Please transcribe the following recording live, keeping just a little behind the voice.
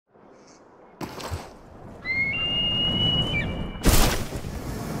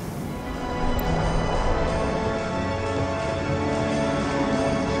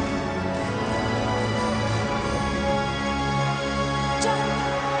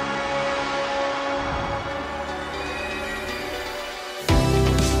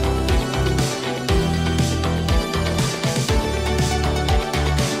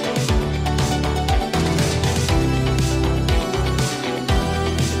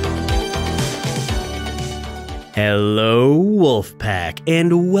Hello, Wolfpack,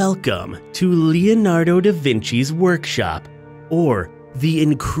 and welcome to Leonardo da Vinci's workshop, or the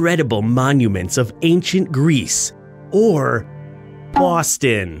incredible monuments of ancient Greece, or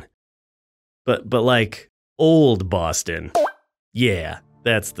Boston. But like, old Boston. Yeah,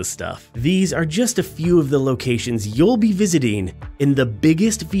 that's the stuff. These are just a few of the locations you'll be visiting in the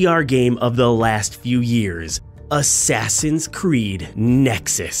biggest VR game of the last few years, Assassin's Creed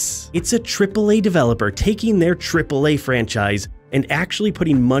Nexus. It's a AAA developer taking their AAA franchise and actually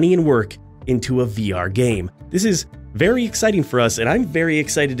putting money and work into a VR game. This is very exciting for us, and I'm very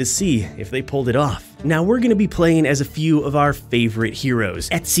excited to see if they pulled it off. Now we're going to be playing as a few of our favorite heroes: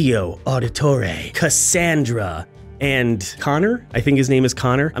 Ezio, Auditore, Cassandra, and Connor. I think his name is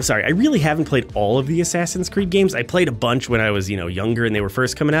Connor. I'm sorry, I really haven't played all of the Assassin's Creed games. I played a bunch when I was, younger and they were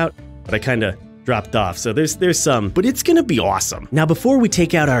first coming out, but I kind of dropped off, so there's some, but it's gonna be awesome. Now, before we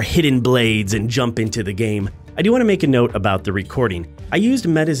take out our hidden blades and jump into the game, I do want to make a note about the recording. I used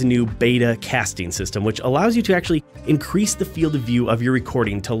Meta's new beta casting system, which allows you to actually increase the field of view of your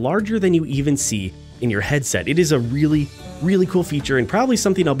recording to larger than you even see in your headset. It is a really cool feature and probably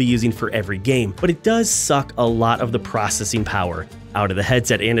something I'll be using for every game, but it does suck a lot of the processing power out of the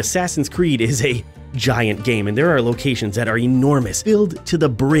headset, and Assassin's Creed is a giant game, and there are locations that are enormous, filled to the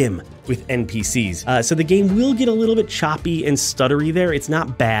brim with NPCs. So the game will get a little bit choppy and stuttery there. It's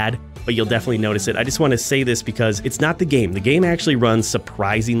not bad, but you'll definitely notice it. I just want to say this because it's not the game. The game actually runs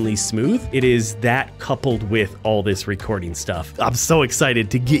surprisingly smooth. It is that coupled with all this recording stuff. I'm so excited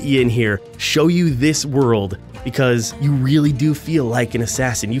to get you in here, show you this world, because you really do feel like an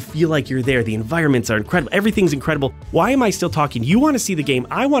assassin. You feel like you're there. The environments are incredible. Everything's incredible. Why am I still talking? You want to see the game.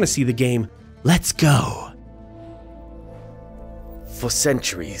 I want to see the game. Let's go! For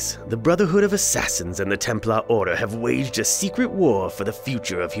centuries, the Brotherhood of Assassins and the Templar Order have waged a secret war for the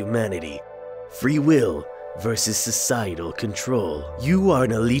future of humanity. Free will versus societal control. You are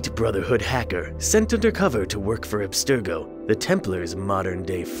an elite Brotherhood hacker, sent undercover to work for Abstergo, the Templars'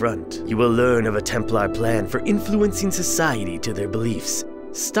 modern-day front. You will learn of a Templar plan for influencing society to their beliefs.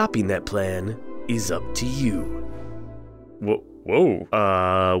 Stopping that plan is up to you.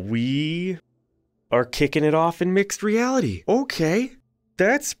 Whoa, we are kicking it off in mixed reality. Okay,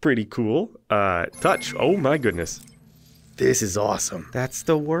 that's pretty cool. Touch, oh my goodness. This is awesome. That's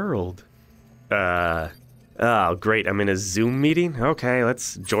the world. Oh great, I'm in a Zoom meeting? Okay,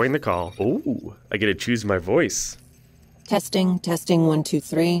 let's join the call. Oh, I get to choose my voice. Testing, 1, 2,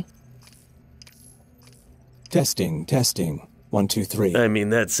 3. Testing, 1, 2, 3. I mean,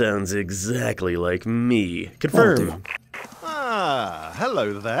 that sounds exactly like me. Confirm.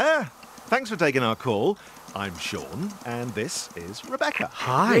 Hello there. Thanks for taking our call. I'm Sean, and this is Rebecca.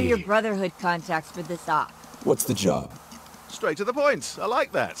 Hi. We're your Brotherhood contacts for this op. What's the job? Straight to the point. I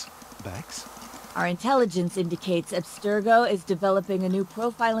like that. Bex? Our intelligence indicates Abstergo is developing a new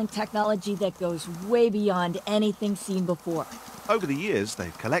profiling technology that goes way beyond anything seen before. Over the years,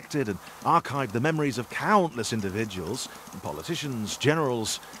 they've collected and archived the memories of countless individuals, politicians,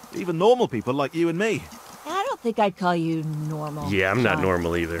 generals, even normal people like you and me. I don't think I'd call you normal. Yeah, I'm not Sean.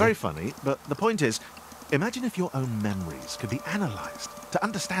 normal either. Very funny, but the point is, imagine if your own memories could be analyzed to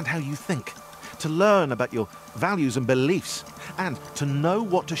understand how you think, to learn about your values and beliefs, and to know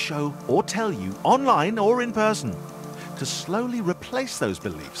what to show or tell you online or in person, to slowly replace those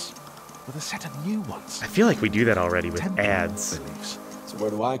beliefs with a set of new ones. I feel like we do that already with Templar ads. beliefs. So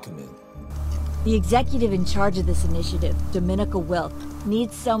where do I come in? The executive in charge of this initiative, Dominica Wilk,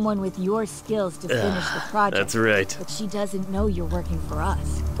 needs someone with your skills to finish the project. That's right. But she doesn't know you're working for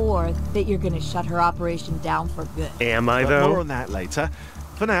us, or that you're going to shut her operation down for good. Am I, But though? more on that later.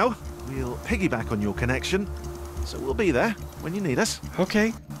 For now, we'll piggyback on your connection, so we'll be there when you need us.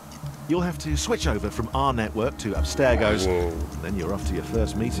 Okay. You'll have to switch over from our network to Abstergo's. Whoa. Then you're off to your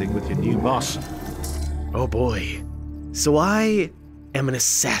first meeting with your new boss. Oh boy. So I am an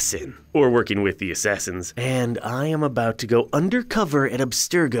assassin, or working with the assassins, and I am about to go undercover at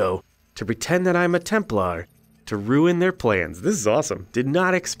Abstergo to pretend that I'm a Templar to ruin their plans. This is awesome. Did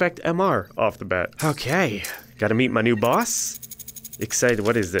not expect MR off the bat. Okay, gotta meet my new boss. Excited,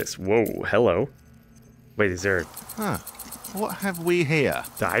 what is this? Whoa, hello. Wait, is there... Huh. What have we here?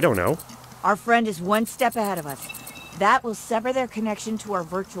 I don't know. Our friend is one step ahead of us. That will sever their connection to our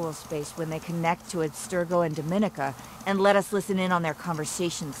virtual space when they connect to Abstergo and Dominica, and let us listen in on their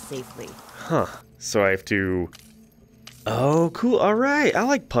conversations safely. Huh, so I have to... Oh, cool, alright, I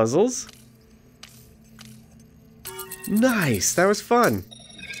like puzzles. Nice, that was fun.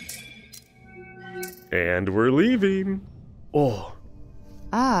 And we're leaving. Oh.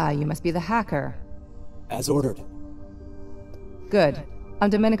 Ah, you must be the hacker. As ordered. Good. I'm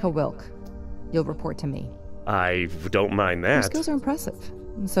Dominica Wilk. You'll report to me. I don't mind Your that. skills are impressive,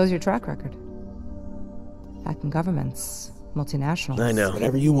 and so's your track record. Hacking governments, multinationals. I know.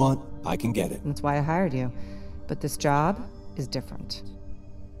 Whatever you want, I can get it. That's why I hired you. But this job is different.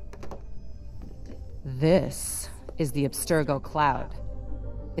 This is the Abstergo Cloud.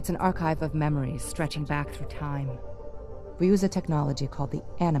 It's an archive of memories stretching back through time. We use a technology called the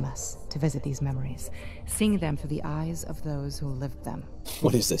Animus to visit these memories, seeing them through the eyes of those who lived them.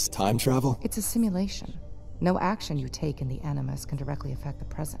 What is this, time travel? It's a simulation. No action you take in the Animus can directly affect the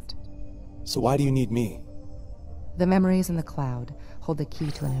present. So why do you need me? The memories in the cloud hold the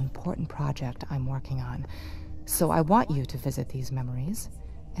key to an important project I'm working on. So I want you to visit these memories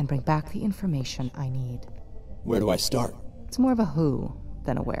and bring back the information I need. Where do I start? It's more of a who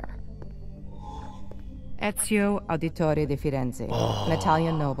than a where. Ezio Auditore di Firenze, an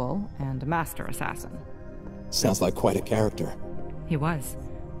Italian noble and master assassin. Sounds like quite a character. He was.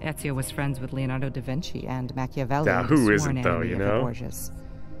 Ezio was friends with Leonardo da Vinci and Machiavelli. Now, who isn't, though, you know? Borgias.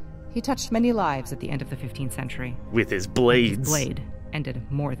 He touched many lives at the end of the 15th century. With his blades. His blade ended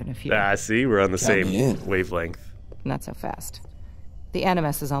more than a few. Ah, see, we're on the Count me same in. wavelength. Not so fast. The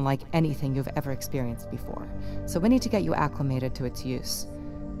Animus is unlike anything you've ever experienced before, so we need to get you acclimated to its use.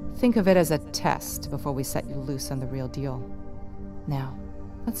 Think of it as a test before we set you loose on the real deal. Now,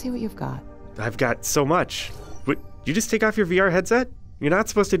 let's see what you've got. I've got so much. What, you just take off your VR headset? You're not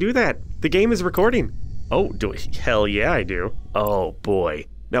supposed to do that. The game is recording. Oh, hell yeah, I do. Oh, boy.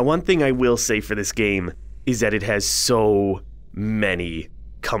 Now, one thing I will say for this game is that it has so many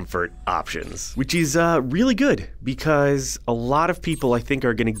comfort options, which is really good because a lot of people, I think,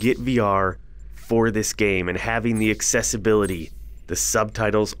 are going to get VR for this game, and having the accessibility, the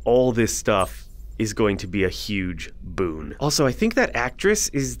subtitles, all this stuff is going to be a huge boon. Also, I think that actress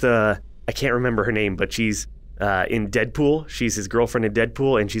is I can't remember her name, but she's in Deadpool. She's his girlfriend in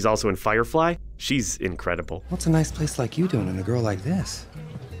Deadpool, and she's also in Firefly. She's incredible. What's a nice place like you doing and a girl like this?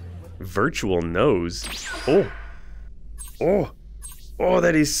 Virtual nose. Oh,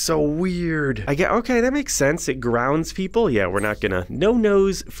 that is so weird. Okay, that makes sense. It grounds people. Yeah, we're not gonna, no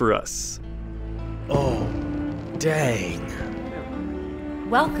nose for us. Oh, dang.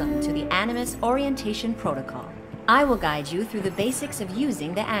 Welcome to the Animus Orientation Protocol. I will guide you through the basics of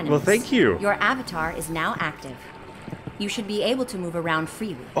using the Animus. Well, thank you. Your avatar is now active. You should be able to move around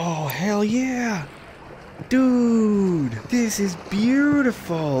freely. Oh, hell yeah. Dude, this is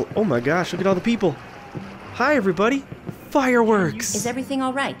beautiful. Oh my gosh, look at all the people. Hi, everybody. Fireworks. Is everything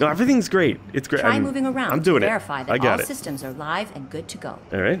all right? No, everything's great. It's great. Try moving around I'm doing to it. verify that I got all it. systems are live and good to go.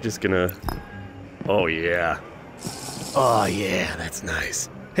 All right, just gonna... Oh, yeah. Oh, yeah, that's nice.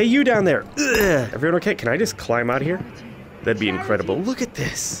 Hey, you down there. Ugh. Everyone okay? Can I just climb out of here? That'd be incredible. Look at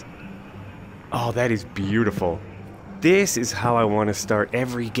this. Oh, that is beautiful. This is how I want to start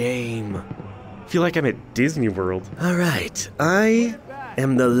every game. I feel like I'm at Disney World. All right, I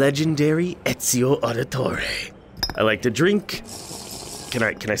am the legendary Ezio Auditore. I like to drink. Can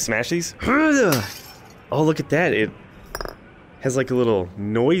I smash these? Oh, look at that. It has like a little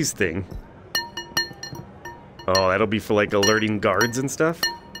noise thing. Oh, that'll be for like alerting guards and stuff.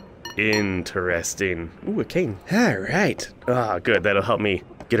 Interesting. Ooh, a cane. All right. Ah, good. That'll help me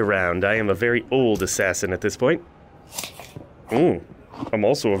get around. I am a very old assassin at this point. Ooh, I'm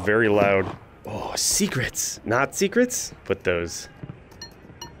also a very loud... Oh, secrets. Not secrets, but those.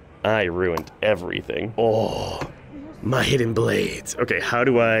 I ruined everything. Oh, my hidden blades. Okay, how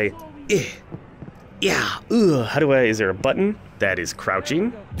do I... Yeah. Ugh. How do I... Is there a button? That is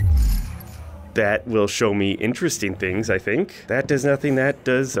crouching. That will show me interesting things, I think. That does nothing, that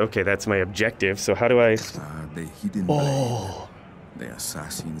does... Okay, that's my objective, so how do I... The hidden blade, the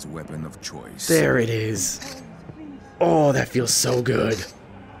assassin's weapon of choice. There it is. Oh, that feels so good.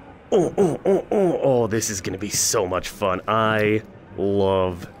 Oh, this is gonna be so much fun. I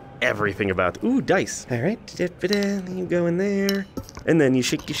love everything about... Ooh, dice. All right, you go in there. And then you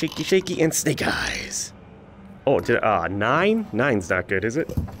shaky, and snake eyes. Oh, 9? 9's not good, is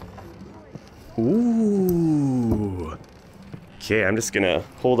it? Ooh. Okay, I'm just gonna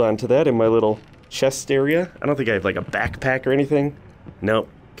hold on to that in my little chest area. I don't think I have like a backpack or anything. Nope,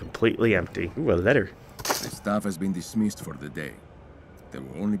 completely empty. Ooh, a letter. The staff has been dismissed for the day. There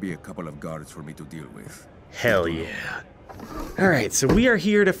will only be a couple of guards for me to deal with. Hell yeah. Alright, so we are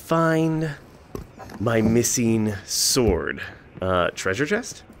here to find my missing sword. Treasure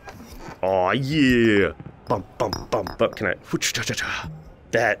chest? Aw, yeah. Bump. Can I...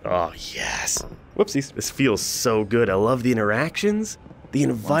 That, oh, yes. Whoopsies. This feels so good. I love the interactions, the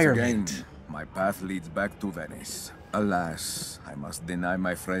environment. Once again, my path leads back to Venice. Alas, I must deny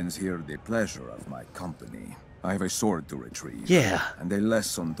my friends here the pleasure of my company. I have a sword to retrieve. Yeah. And a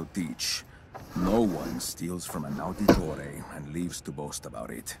lesson to teach. No one steals from an auditore and leaves to boast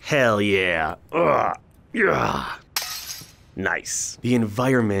about it. Hell yeah. Ugh. Yeah. Nice. The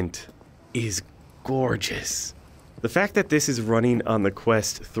environment is gorgeous. The fact that this is running on the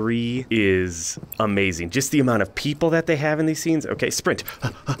Quest 3 is amazing. Just the amount of people that they have in these scenes. Okay, sprint.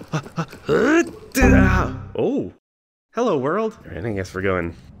 Oh. Hello, world. All right, I guess we're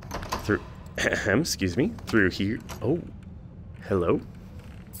going through, excuse me, through here. Oh. Hello.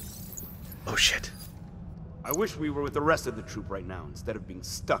 Oh, shit. I wish we were with the rest of the troop right now, instead of being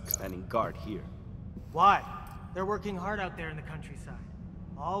stuck standing guard here. Why? They're working hard out there in the countryside.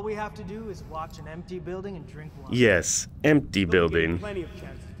 All we have to do is watch an empty building and drink wine. Yes, empty building. Plenty of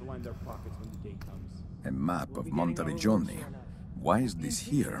chances to line their pockets when the day comes. A map of Monteregione. Why is this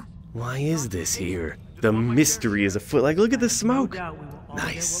here? Why is this here? The mystery is afoot. Like, look at the smoke.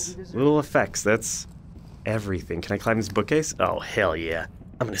 Nice. Little effects. That's everything. Can I climb this bookcase? Oh, hell yeah.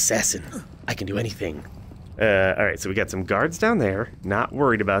 I'm an assassin. I can do anything. Alright, so we got some guards down there. Not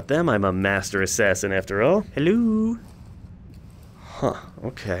worried about them. I'm a master assassin after all. Hello. Huh,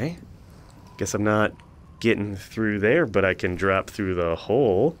 okay. Guess I'm not getting through there, but I can drop through the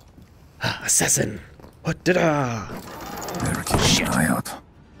hole. Assassin! What did I? Better keep an eye out.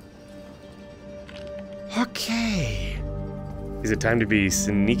 Okay. Is it time to be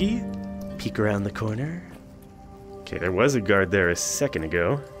sneaky? Peek around the corner. Okay, there was a guard there a second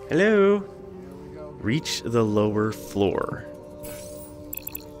ago. Hello. Reach the lower floor.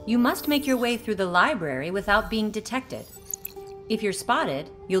 You must make your way through the library without being detected. If you're spotted,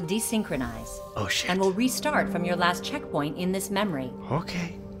 you'll desynchronize. Oh shit. And will restart from your last checkpoint in this memory.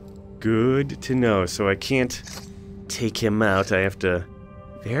 Okay. Good to know. So I can't take him out. I have to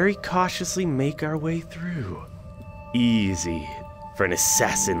very cautiously make our way through. Easy. For an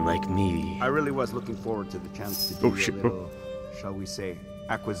assassin like me. I really was looking forward to the chance to do a little, shall we say,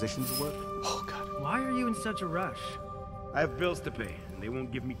 acquisitions work. Oh god. Why are you in such a rush? I have bills to pay, and they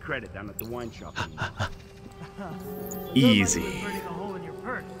won't give me credit down at the wine shop anymore. Easy.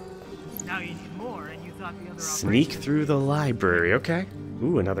 Now you need more, and you thought the other Sneak through the library, okay.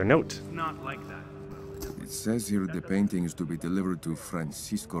 Ooh, another note. not like that. It says here the painting is to be delivered to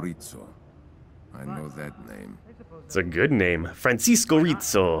Francisco Rizzo. I know that name. It's a good name. Francisco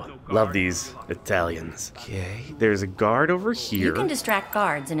Rizzo. Love these Italians. Okay, there's a guard over here. You can distract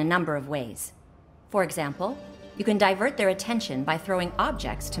guards in a number of ways. For example, you can divert their attention by throwing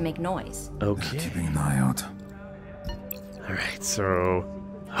objects to make noise. Okay. Keeping an eye out. Alright, so...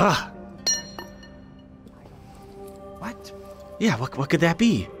 Ha! What? Yeah, what could that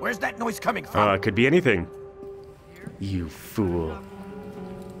be? Where's that noise coming from? It could be anything. You fool.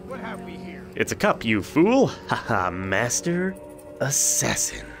 What have we here? It's a cup, you fool. Haha, master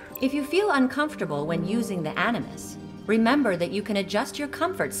assassin. If you feel uncomfortable when using the Animus, remember that you can adjust your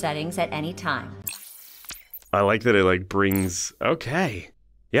comfort settings at any time. I like that it like brings... Okay.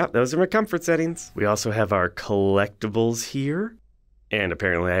 Yep, those are my comfort settings. We also have our collectibles here. And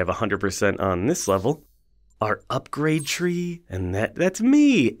apparently I have 100% on this level. Our upgrade tree, and that's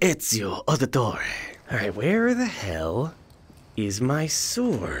me, Ezio Auditore. Alright, where the hell is my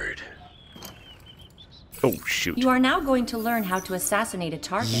sword? Oh, shoot. You are now going to learn how to assassinate a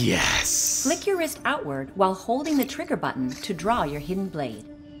target. Yes! Flick your wrist outward while holding the trigger button to draw your hidden blade.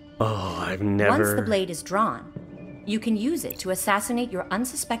 Oh, I've never... Once the blade is drawn, you can use it to assassinate your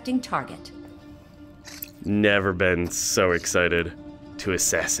unsuspecting target. Never been so excited to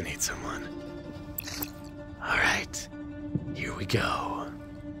assassinate someone. Alright, here we go.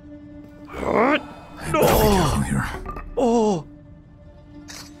 Oh! Oh!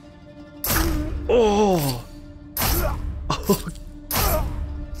 Oh!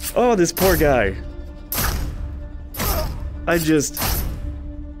 Oh, this poor guy. I just...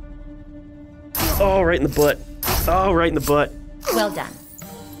 Oh, right in the butt. Oh, right in the butt. Well done.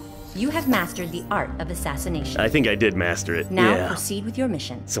 You have mastered the art of assassination. I think I did master it. Now proceed with your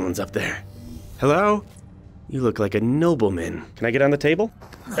mission. Someone's up there. Hello? You look like a nobleman. Can I get on the table?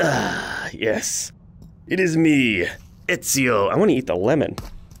 Ah, yes. It is me, Ezio. I want to eat the lemon,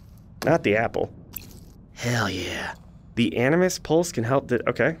 not the apple. Hell yeah. The Animus Pulse can help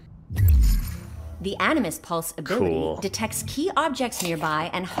okay. The Animus Pulse ability detects key objects nearby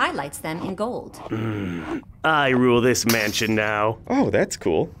and highlights them in gold. I rule this mansion now. Oh, that's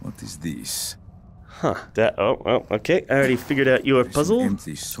cool. What is this? Huh. Oh, okay. I already figured out your puzzle. An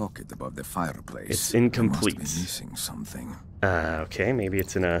empty socket above the fireplace. It's incomplete. I must be missing something. Okay, maybe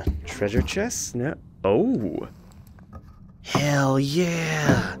it's in a treasure chest? No. Oh. Hell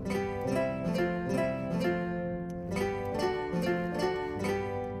yeah.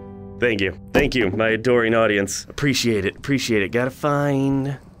 Thank you, my adoring audience. Appreciate it. Gotta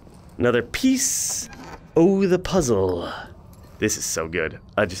find... Another piece. Oh, the puzzle. This is so good.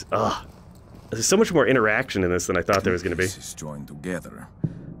 There's so much more interaction in this than I thought there was going to be. This is joined together.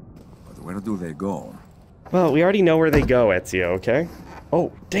 But where do they go? Well, we already know where they go, Ezio, okay?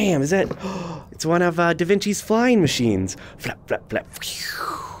 Oh, damn, is that... It's one of Da Vinci's flying machines. Flap, flap, flap.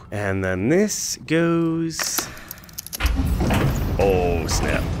 And then this goes... Oh,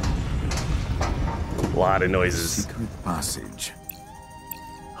 snap. A lot of noises. Secret passage.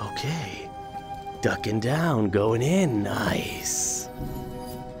 Okay. Ducking down, going in. Nice.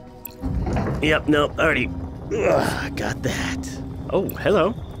 Yep, nope, already. Got that. Oh,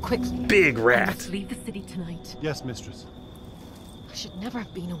 hello. Quickly. Big I rat. must leave the city tonight. Yes, mistress. I should never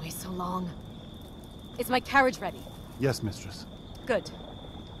have been away so long. Is my carriage ready? Yes, mistress. Good.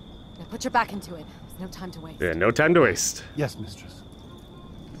 Now put your back into it. There's no time to waste. Yeah, no time to waste. Yes, mistress.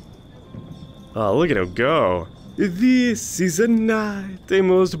 Oh, look at him go. This is a night, a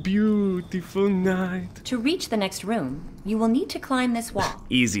most beautiful night. To reach the next room, you will need to climb this wall.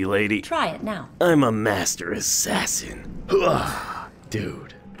 Easy, lady. Try it now. I'm a master assassin.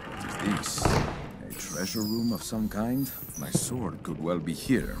 Dude. What is this? A treasure room of some kind? My sword could well be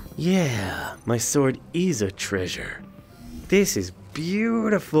here. Yeah, my sword is a treasure. This is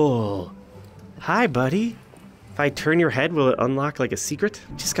beautiful. Hi, buddy. If I turn your head, will it unlock like a secret?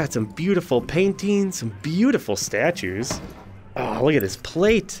 Just got some beautiful paintings, some beautiful statues. Oh, look at this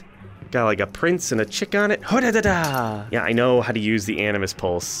plate. Got like a prince and a chick on it. Ho-da-da-da! Yeah, I know how to use the Animus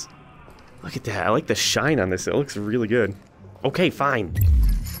Pulse. Look at that. I like the shine on this. It looks really good. Okay, fine.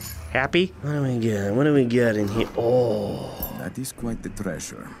 Happy? What do we get? What do we get in here? Oh. That is quite the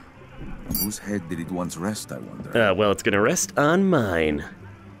treasure. On whose head did it once rest, I wonder? Well, it's gonna rest on mine.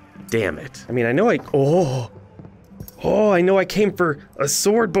 Damn it. I mean, I know I know I came for a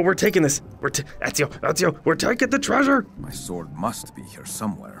sword, but we're taking this. Ezio, we're taking the treasure. My sword must be here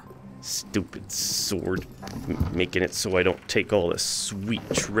somewhere. Stupid sword. Making it so I don't take all the sweet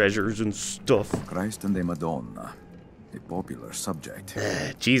treasures and stuff. Christ and the Madonna. A popular subject.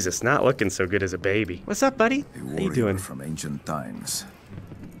 Jesus, not looking so good as a baby. What's up, buddy? A How you doing? from ancient times.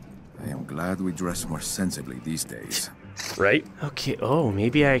 I am glad we dress more sensibly these days. Right? Okay, oh,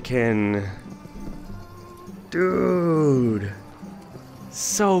 maybe I can... Dude.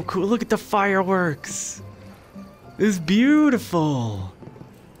 So cool. Look at the fireworks. It's beautiful.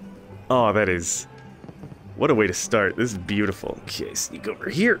 Oh, that is... What a way to start. This is beautiful. Okay, sneak over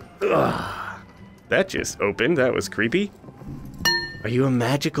here. Ugh. That just opened. That was creepy. Are you a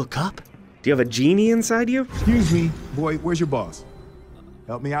magical cup? Do you have a genie inside you? Excuse me. Boy, where's your boss?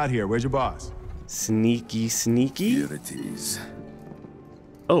 Help me out here. Where's your boss? Sneaky, sneaky. Here it is.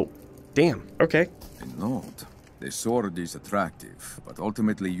 Oh, damn. Okay. A note. The sword is attractive, but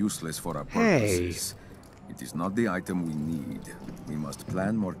ultimately useless for our purposes. Hey. It is not the item we need. We must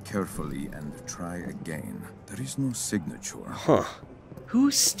plan more carefully and try again. There is no signature. Huh.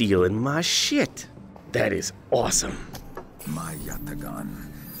 Who's stealing my shit? That is awesome. My yatagan.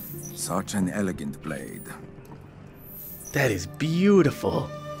 Such an elegant blade. That is beautiful.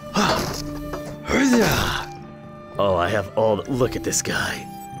 Oh, I have all the... Look at this guy.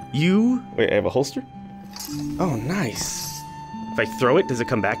 You... Wait, I have a holster? Oh, nice. If I throw it, does it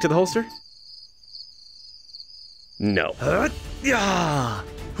come back to the holster? No.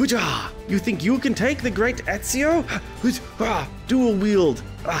 You think you can take the great Ezio? Dual wield.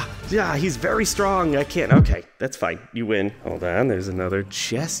 Yeah, he's very strong. I can't. Okay, that's fine. You win. Hold on, there's another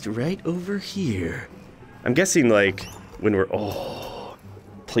chest right over here. I'm guessing, like, when we're... Oh,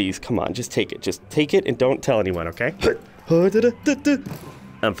 please, come on, just take it. Just take it and don't tell anyone, okay?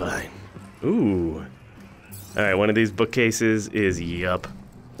 I'm fine. Ooh. All right, one of these bookcases is... Yup.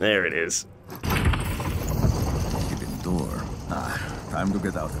 There it is. Hidden door. Time to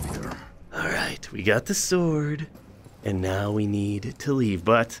get out of here. All right, we got the sword. And now we need to leave,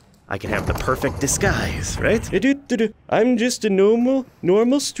 but I can have the perfect disguise, right? I'm just a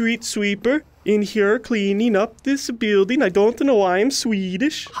normal street sweeper in here cleaning up this building. I don't know why I'm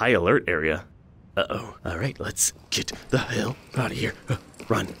Swedish. High alert area. Uh-oh. All right, let's get the hell out of here.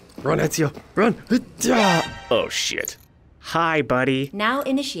 Run, Ezio, run. Oh, shit. Hi, buddy. Now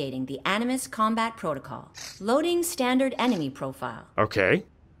initiating the Animus Combat Protocol. Loading standard enemy profile. Okay.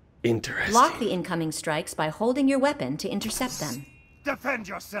 Interesting. Block the incoming strikes by holding your weapon to intercept them. Defend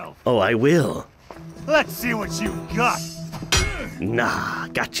yourself! Oh, I will. Let's see what you've got! Nah,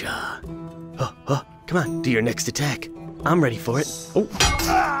 gotcha. Come on, do your next attack. I'm ready for it. Oh.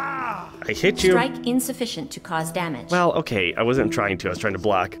 I hit you. Strike insufficient to cause damage. Well, okay, I wasn't trying to. I was trying to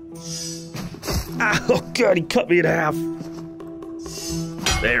block. Oh, God, he cut me in half.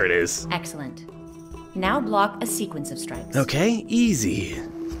 There it is. Excellent. Now block a sequence of strikes. Okay, easy.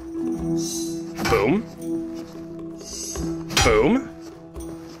 Boom. Boom.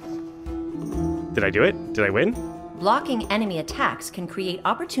 Did I do it? Did I win? Blocking enemy attacks can create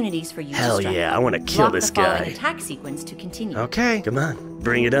opportunities for you Hell to strike. yeah, I want to kill Block this the following guy. attack sequence to continue. Okay, come on.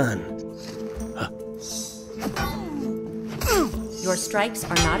 Bring it on. Your strikes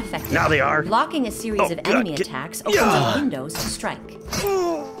are not effective. Now they are. Blocking a series of God, enemy get- attacks opens up windows to strike.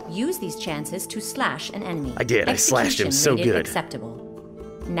 Use these chances to slash an enemy. I did. I slashed him so Execution rated good. Acceptable.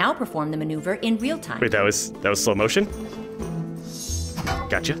 Now perform the maneuver in real time. Wait, that was slow motion?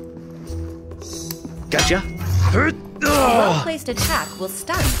 Gotcha. Gotcha. A well-placed attack will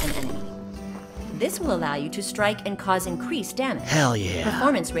stun an enemy. This will allow you to strike and cause increased damage. Hell yeah.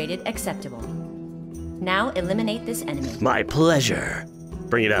 Performance rated acceptable. Now eliminate this enemy. My pleasure.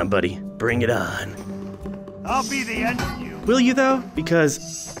 Bring it on, buddy. Bring it on. I'll be the end of you. Will you, though?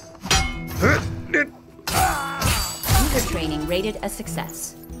 Because... User training rated a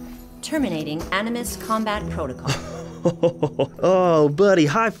success. Terminating Animus Combat Protocol. Oh, buddy,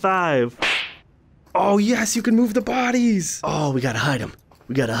 high five. Oh, yes, you can move the bodies. Oh, we gotta hide him.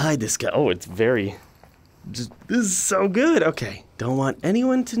 We gotta hide this guy. Oh, it's very... this is so good. Okay, don't want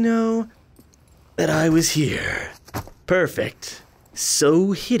anyone to know that I was here. Perfect.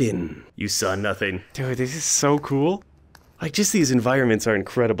 So hidden. You saw nothing. Dude, this is so cool. Like, just these environments are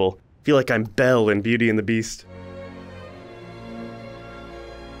incredible. I feel like I'm Belle in Beauty and the Beast.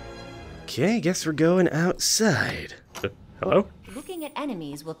 Okay, guess we're going outside. Hello? Looking at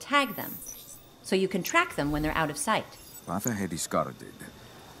enemies will tag them, so you can track them when they're out of sight. Path ahead is guarded,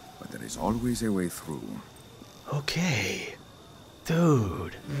 but there is always a way through. Okay.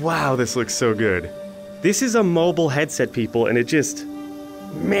 Dude. Wow, this looks so good. This is a mobile headset, people, and it just...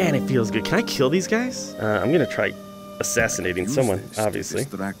 Man, it feels good. Can I kill these guys? I'm gonna try assassinating someone, obviously.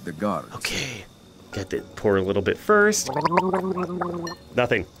 Distract the guard. Okay. Got to pour a little bit first.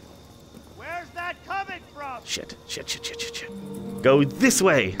 Nothing. Where's that coming from? Shit. Go this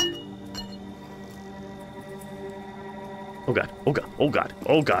way. Oh god. Oh god. Oh god.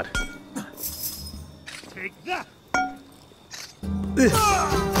 Oh god. Take that.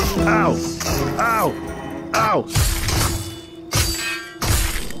 Ow. Ow. Ow.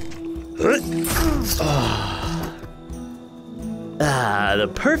 The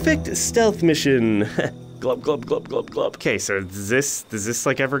perfect stealth mission. Glub, glub, glub, glub, glub. Okay, so does this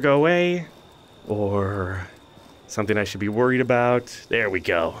like ever go away? Or something I should be worried about? There we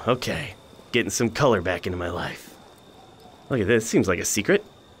go. Okay. Getting some color back into my life. Look at this. Seems like a secret.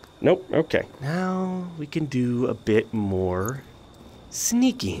 Nope. Okay. Now we can do a bit more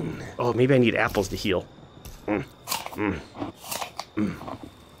sneaking. Oh, maybe I need apples to heal.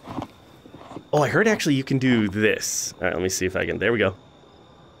 Oh, I heard actually you can do this. All right, let me see if I can. There we go.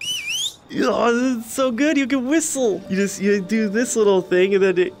 Oh, this is so good. You can whistle. You do this little thing and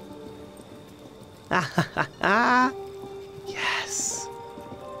then it... Yes.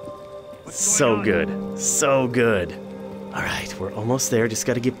 So good. So good. All right, we're almost there. Just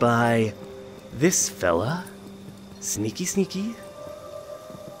got to get by this fella. Sneaky, sneaky.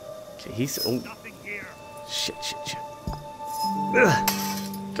 Okay, he's... Oh. Shit. Ugh.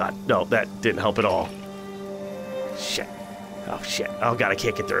 God, no, that didn't help at all. Shit. Oh, shit. Oh, God, I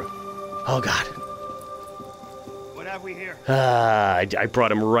can't get through. Oh, God. What have we here? I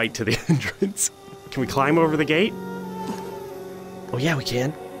brought him right to the entrance. Can we climb over the gate? Oh, yeah, we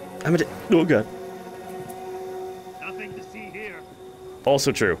can. Oh, God. Nothing to see here.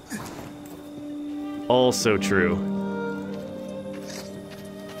 Also true. Also true.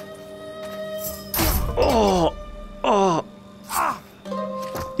 Oh!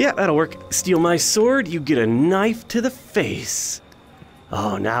 Yeah, that'll work. Steal my sword, you get a knife to the face.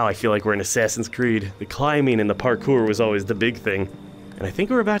 Oh, now I feel like we're in Assassin's Creed. The climbing and the parkour was always the big thing. And I think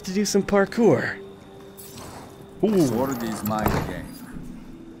we're about to do some parkour. Ooh. Sword is mine again,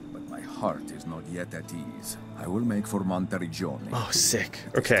 but my heart is not yet at ease. I will make for Monteriggioni. Oh, sick.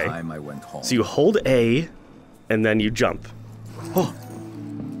 Okay. Time I went home. So you hold A, and then you jump. Oh.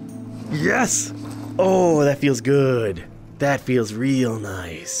 Yes! Oh, that feels good. That feels real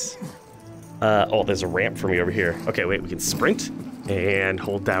nice. Oh, there's a ramp for me over here. Okay, wait, we can sprint and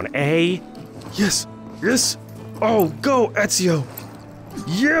hold down A. Yes, yes. Oh, go, Ezio.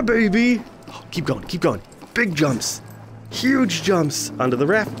 Yeah, baby. Oh, keep going. Big jumps. Huge jumps onto the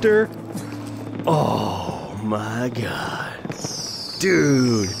rafter. Oh, my God.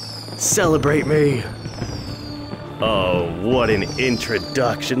 Dude, celebrate me. Oh, what an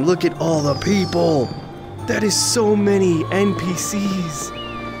introduction. Look at all the people. That is so many NPCs.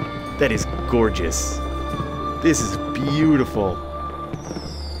 That is gorgeous. This is beautiful.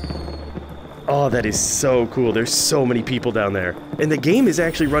 Oh, that is so cool. There's so many people down there. And the game is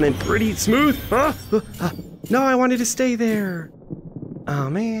actually running pretty smooth. Huh? No, I wanted to stay there. Oh,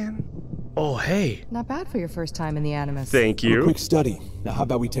 man. Oh, hey. Not bad for your first time in the Animus. Thank you. A quick study. Now, how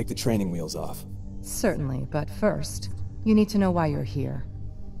about we take the training wheels off? Certainly, but first, you need to know why you're here.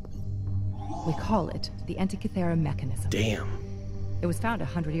 We call it the Antikythera mechanism. Damn. It was found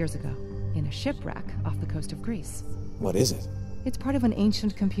 100 years ago in a shipwreck off the coast of Greece. What is it? It's part of an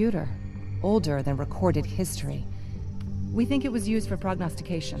ancient computer, older than recorded history. We think it was used for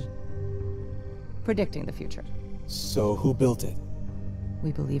prognostication, predicting the future. So who built it?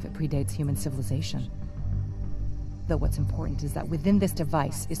 We believe it predates human civilization. Though what's important is that within this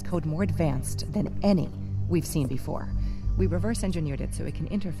device is code more advanced than any we've seen before. We reverse engineered it so it can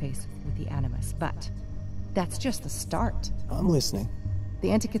interface with the Animus, but that's just the start. I'm listening. The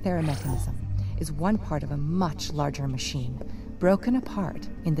Antikythera mechanism is one part of a much larger machine, broken apart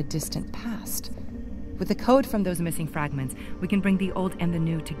in the distant past. With the code from those missing fragments, we can bring the old and the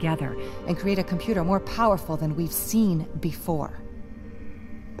new together and create a computer more powerful than we've seen before.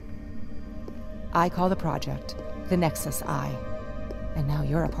 I call the project the Nexus Eye. And now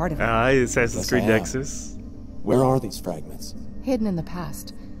you're a part of it. Assassin's Creed Nexus. Where are these fragments? Hidden in the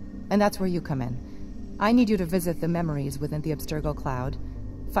past. And that's where you come in. I need you to visit the memories within the Abstergo cloud,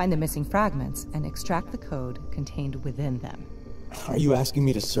 find the missing fragments, and extract the code contained within them. Are you asking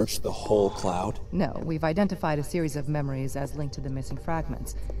me to search the whole cloud? No, we've identified a series of memories as linked to the missing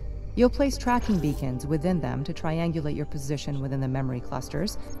fragments. You'll place tracking beacons within them to triangulate your position within the memory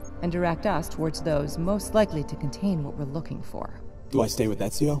clusters, and direct us towards those most likely to contain what we're looking for. Do I stay with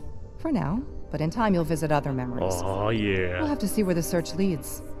Ezio? For now, but in time you'll visit other memories. Oh, yeah. We'll have to see where the search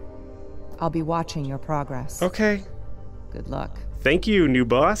leads. I'll be watching your progress. Okay. Good luck. Thank you, new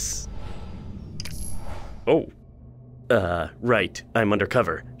boss. Oh. Right. I'm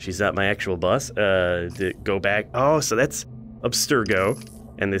undercover. She's not my actual boss. Go back. Oh, so that's Abstergo.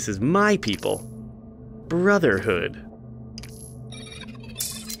 And this is my people. Brotherhood.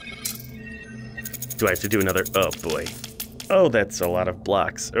 Do I have to do another? Oh, boy. Oh, that's a lot of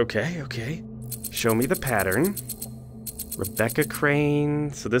blocks. Okay, okay. Show me the pattern. Rebecca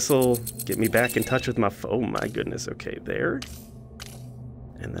Crane. So this'll get me back in touch with my oh my goodness. Okay, there.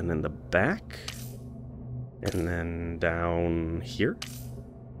 And then in the back. And then down here.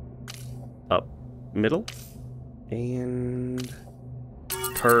 Up middle. And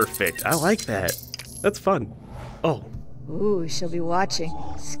perfect. I like that. That's fun. Oh. Ooh, she'll be watching.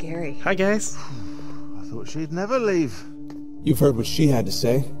 Scary. Hi, guys. I thought she'd never leave. You've heard what she had to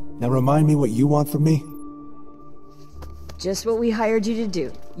say. Now remind me what you want from me. Just what we hired you to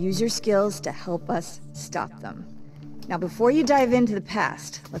do. Use your skills to help us stop them. Now, before you dive into the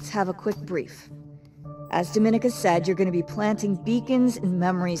past, let's have a quick brief. As Dominica said, you're going to be planting beacons and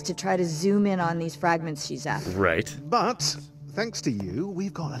memories to try to zoom in on these fragments she's after. Right. But, thanks to you,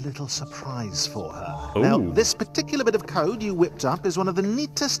 we've got a little surprise for her. Ooh. Now, this particular bit of code you whipped up is one of the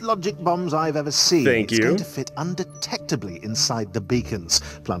neatest logic bombs I've ever seen. Thank you. It's going to fit undetectably inside the beacons.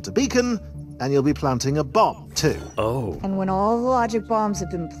 Plant a beacon, and you'll be planting a bomb, too. Oh. And when all the logic bombs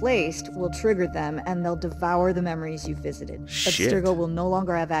have been placed, we'll trigger them, and they'll devour the memories you visited. Shit. Abstergo will no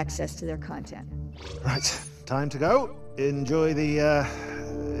longer have access to their content. Right, time to go. Enjoy the,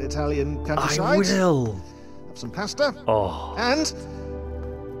 Italian countryside. I will. Have some pasta. Oh. And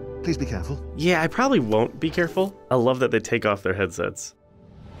please be careful. Yeah, I probably won't be careful. I love that they take off their headsets.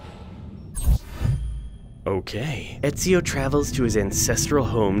 Okay. Ezio travels to his ancestral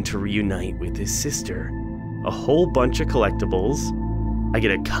home to reunite with his sister. A whole bunch of collectibles. I get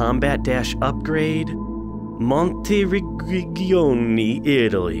a combat dash upgrade. Monteriggioni,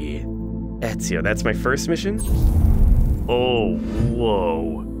 Italy. Ezio, that's my first mission? Oh,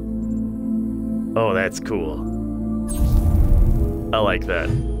 whoa. Oh, that's cool. I like that.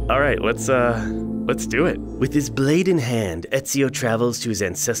 All right, let's do it. With his blade in hand, Ezio travels to his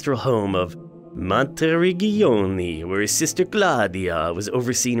ancestral home of Monteriggioni, where his sister Claudia was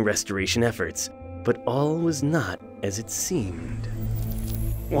overseeing restoration efforts. But all was not as it seemed.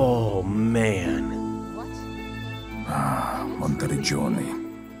 Oh, man. Ah, Monteriggioni.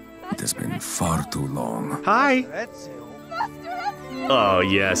 It has been far too long. Hi. Oh,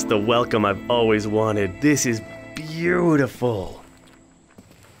 yes, the welcome I've always wanted. This is beautiful.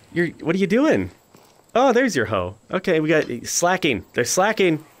 What are you doing? Oh, there's your hoe. Okay, we got slacking. They're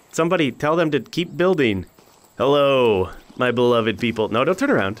slacking. Somebody tell them to keep building. Hello, my beloved people. No, don't turn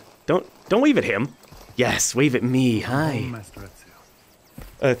around. Don't wave at him. Yes, wave at me. Hi.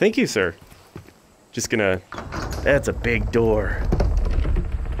 Thank you, sir. Just gonna... That's a big door.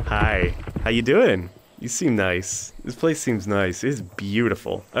 Hi. How you doing? You seem nice. This place seems nice. It's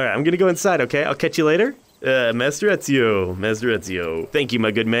beautiful. All right, I'm gonna go inside, okay? I'll catch you later. Master Ezio. Thank you,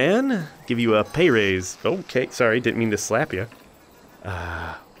 my good man. Give you a pay raise. Okay, sorry, didn't mean to slap you.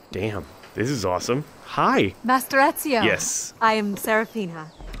 Damn, this is awesome. Hi. Master Ezio. Yes. I am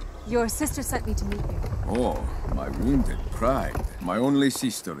Serafina. Your sister sent me to meet you. Oh, my wounded pride. My only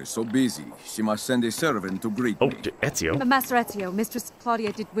sister is so busy, she must send a servant to greet me. Ezio. Master Ezio, Mistress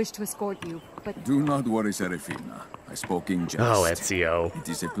Claudia did wish to escort you, but... Do not worry, Serafina. I spoke in jest. Oh, Ezio. It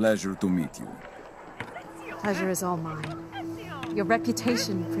is a pleasure to meet you. Pleasure is all mine. Your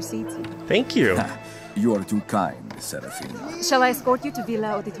reputation precedes you. Thank you. You are too kind, Serafina. Shall I escort you to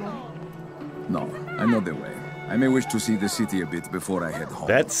Villa Auditore? No, I know the way. I may wish to see the city a bit before I head home.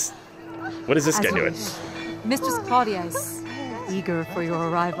 What is this guy doing? Mistress Claudia is eager for your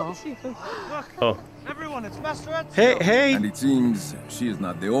arrival. Oh. Everyone, it's Master Ezio. Hey. And it seems she is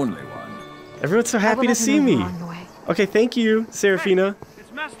not the only one. Everyone's so happy to see me. Okay, thank you, Serafina.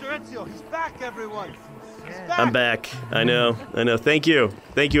 It's Master Ezio. He's back, everyone. I'm back. I know. Thank you,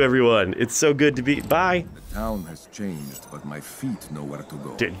 everyone. It's so good to be. Bye. The town has changed, but my feet know where to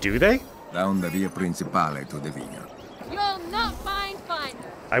go. Do they? Down the Via Principale to the Villa. You'll not find finer.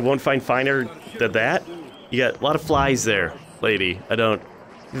 I won't find finer than that. You got a lot of flies there, lady. I don't. You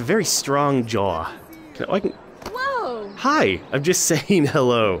have a very strong jaw. Whoa! Hi. I'm just saying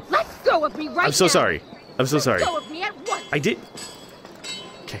hello. Let's go of me right now. I'm so sorry. Let's go of me at once. I did.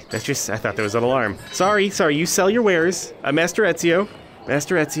 Okay, that's just. I thought there was an alarm. Sorry. You sell your wares. I'm Master Ezio,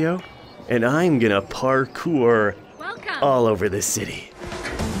 and I'm gonna parkour all over this city.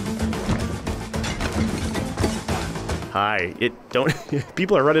 Hi.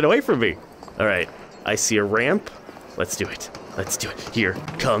 People are running away from me. All right. I see a ramp. Let's do it. Here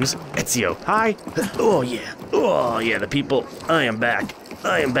comes Ezio. Hi. Oh yeah. The people. I am back,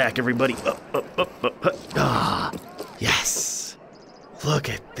 everybody. Yes. Look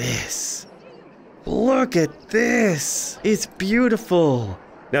at this. It's beautiful.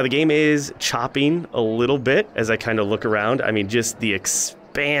 Now the game is chopping a little bit as I kind of look around. I mean, just the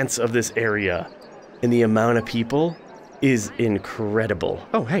expanse of this area and the amount of people is incredible.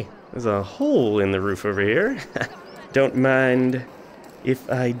 Oh, hey, there's a hole in the roof over here. Don't mind if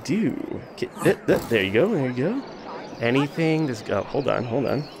I do. There you go. Anything? Just go. Hold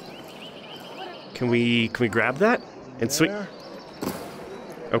on. Can we grab that and swing?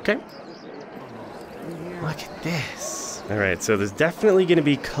 Okay. Look at this. All right, so there's definitely going to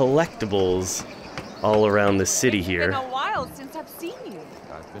be collectibles all around the city here. It's been a while since I've seen you.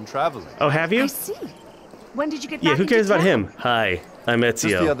 I've been traveling. Oh, have you? I see. When did you get back? Yeah, who cares into about town? him? Hi, I'm Ezio.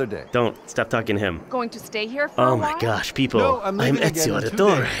 Just the other day. Don't stop talking to him. Going to stay here for a while? Oh my gosh, people. No, I'm Ezio again in 2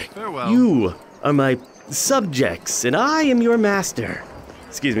 Auditore. days. Farewell. You are my subjects, and I am your master.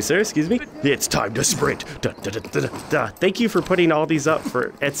 Excuse me, sir, excuse me. It's time to sprint. Thank you for putting all these up for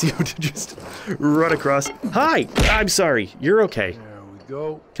Ezio to just run across. Hi, I'm sorry. You're okay. There we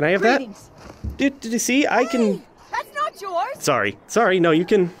go. Can I have Greetings. that? Did you see? I can... That's not yours. Sorry, no, you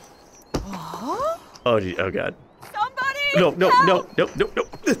can... Huh? Oh God. Somebody! No.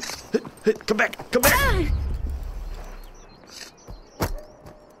 Come back.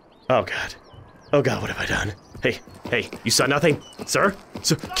 Oh God, what have I done? Hey, you saw nothing? Sir?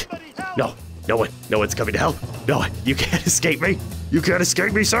 No one's coming to help. No, you can't escape me. You can't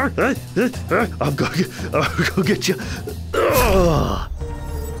escape me, sir. I'll go get you.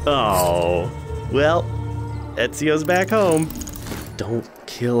 Oh, well, Ezio's back home. Don't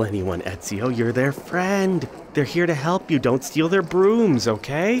kill anyone, Ezio. You're their friend. They're here to help you. Don't steal their brooms,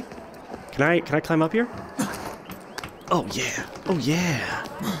 okay? Can I climb up here? Oh yeah.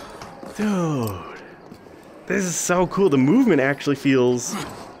 Dude. This is so cool. The movement actually feels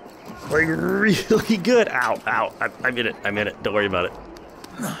like really good. Ow. I'm in it. Don't worry about it.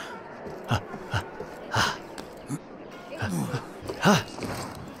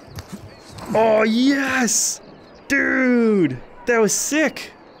 Oh, yes! Dude! That was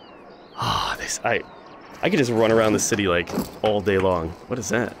sick! Oh, I could just run around the city like all day long. What is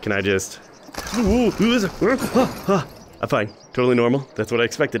that? Can I just... I'm fine. Totally normal. That's what I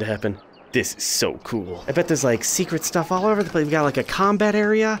expected to happen. This is so cool. I bet there's like secret stuff all over the place. We got like a combat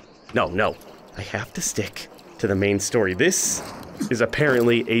area. No. I have to stick to the main story. This is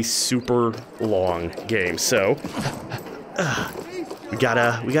apparently a super long game, so we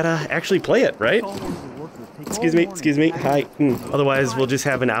gotta actually play it, right? Excuse me. Hi. Otherwise, we'll just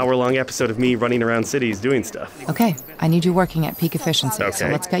have an hour-long episode of me running around cities doing stuff. Okay, I need you working at peak efficiency, so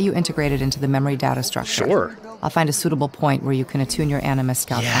Okay. let's get you integrated into the memory data structure. Sure. I'll find a suitable point where you can attune your animus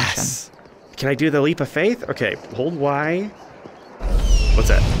scout function. Yes. Can I do the leap of faith? Okay, hold Y. What's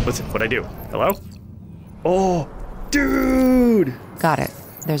that? What'd I do? Hello? Oh, dude! Got it.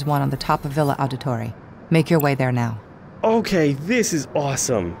 There's one on the top of Villa Auditore. Make your way there now. Okay, this is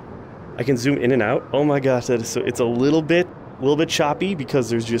awesome. I can zoom in and out. Oh my gosh, that is so, it's a little bit choppy because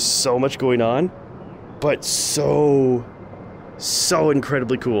there's just so much going on, but so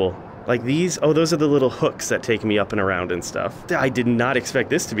incredibly cool. Like these, oh, those are the little hooks that take me up and around and stuff. I did not expect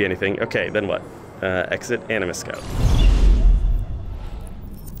this to be anything. Okay, then what? Exit Animus Scout.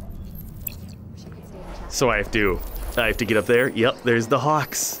 So I have to get up there. Yep, there's the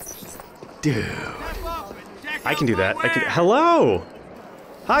hawks. Dude. I can do that. Hello!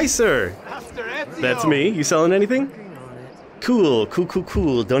 Hi, sir. That's me. You selling anything? Cool.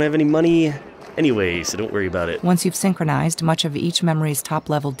 Don't have any money anyway, so don't worry about it. Once you've synchronized, much of each memory's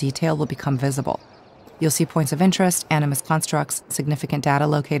top-level detail will become visible. You'll see points of interest, animus constructs, significant data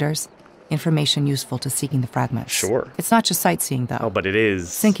locators, information useful to seeking the fragments. Sure. It's not just sightseeing, though. Oh, but it is.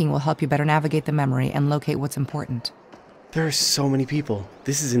 Syncing will help you better navigate the memory and locate what's important. There are so many people.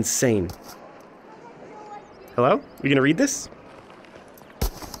 This is insane. Hello? We gonna read this?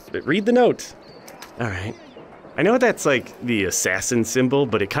 Read the note. All right. I know that's like the assassin symbol,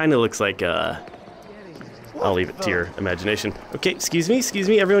 but it kind of looks like I'll leave it to your imagination. Okay, excuse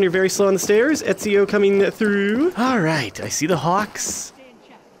me, everyone, you're very slow on the stairs. Ezio coming through. All right, I see the hawks.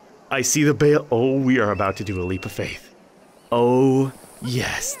 I see the bale. Oh, we are about to do a leap of faith. Oh,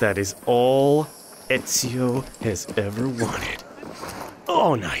 yes, that is all Ezio has ever wanted.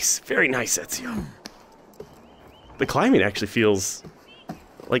 Oh, nice, very nice, Ezio. The climbing actually feels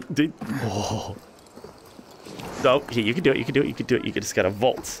like, oh. Oh, okay, you can do it. You just gotta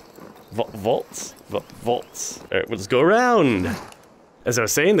vault. Vaults. All right, we'll just go around. As I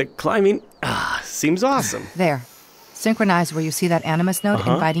was saying, the climbing, seems awesome. There. Synchronize where you see that animus node,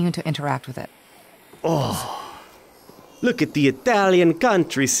 inviting you to interact with it. Oh, look at the Italian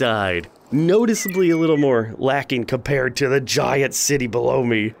countryside. Noticeably a little more lacking compared to the giant city below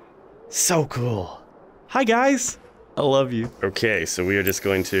me. So cool. Hi, guys. I love you. Okay, so we are just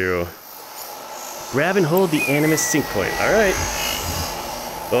going to grab and hold the animus sync point. All right.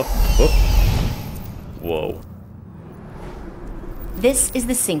 Oh. Whoa. This is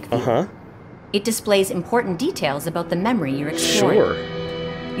the sync view. It displays important details about the memory you're exploring.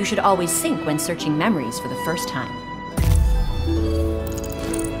 Sure. You should always sync when searching memories for the first time.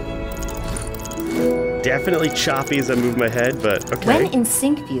 Definitely choppy as I move my head, but okay. When in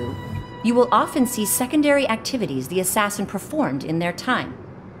sync view, you will often see secondary activities the assassin performed in their time.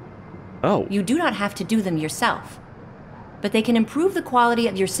 Oh. You do not have to do them yourself, but they can improve the quality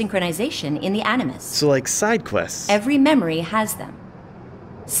of your synchronization in the animus. So like side quests. Every memory has them.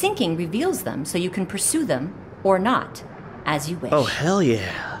 Syncing reveals them so you can pursue them, or not, as you wish. Oh, hell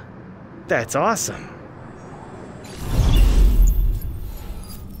yeah. That's awesome.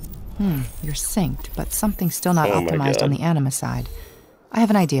 You're synced, but something's still not optimized on the animus side. I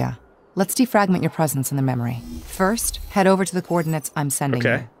have an idea. Let's defragment your presence in the memory. First, head over to the coordinates I'm sending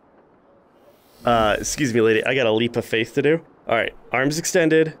you. Excuse me, lady. I got a leap of faith to do. All right, arms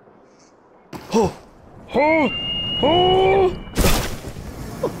extended. Oh,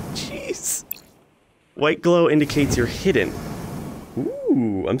 jeez. White glow indicates you're hidden.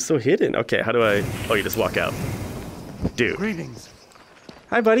 Ooh, I'm so hidden. Okay, how do I? Oh, you just walk out. Dude. Greetings.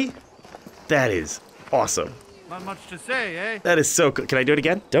 Hi, buddy. That is awesome. Not much to say, eh? That is so cool. Can I do it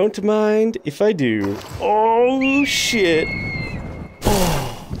again? Don't mind if I do. Oh, shit.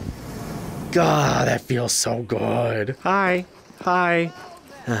 Oh. God, that feels so good. Hi.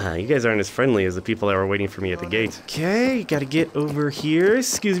 You guys aren't as friendly as the people that were waiting for me at the gate. Okay, gotta get over here.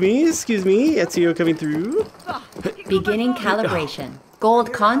 Excuse me. Ezio coming through. Beginning calibration.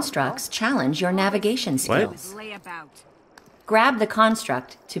 Gold constructs challenge your navigation skills. What? Grab the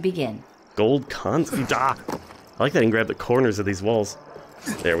construct to begin. Gold construct. I like that I can grab the corners of these walls.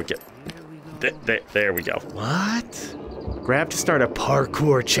 There we go. There we go. What? Grab to start a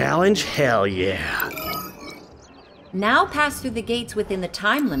parkour challenge? Hell yeah. Now pass through the gates within the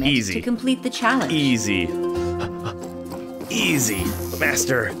time limit to complete the challenge. Easy.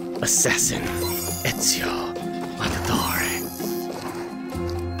 Master Assassin. Ezio Auditore.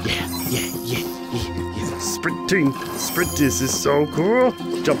 Yeah. Sprinting. This is so cool.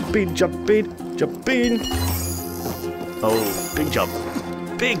 Jumping. Oh, big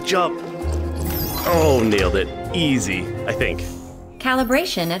jump. Oh, nailed it. Easy, I think.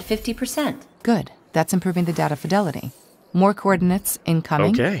 Calibration at 50%. Good. That's improving the data fidelity. More coordinates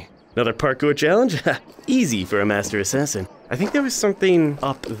incoming. Okay. Another parkour challenge? Easy for a master assassin. I think there was something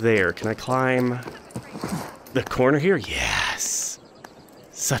up there. Can I climb the corner here? Yes.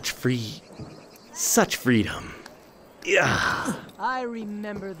 Such freedom. Yeah. I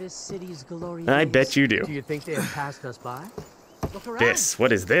remember this city's glory I days. bet you do. Do you think they have passed us by? Look around. This,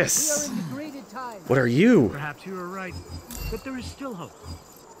 what is We are this? in degraded times. What are you? Perhaps you are right, but there is still hope.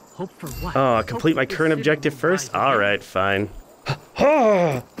 Hope for what? Oh, complete my current objective first? Alright, fine.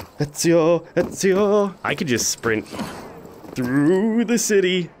 Ha! Ezio, Ezio. I could just sprint through the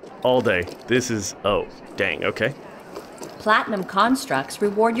city all day. This is, oh, dang, okay. Platinum constructs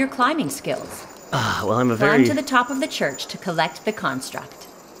reward your climbing skills. Ah, well, I'm a Climb very... to the top of the church to collect the construct.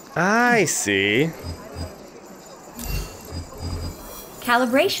 I see.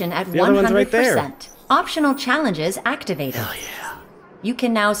 Calibration at The other one's 100%. right there. Optional challenges activated. Hell yeah. You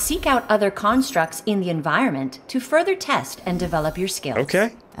can now seek out other constructs in the environment to further test and develop your skills.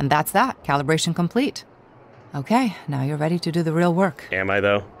 Okay. And that's that. Calibration complete. Okay, now you're ready to do the real work. Am I,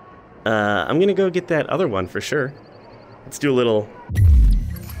 though? I'm gonna go get that other one for sure. Let's do a little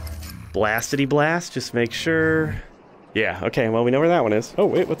blastity blast, just make sure. Yeah, okay, well, we know where that one is. Oh,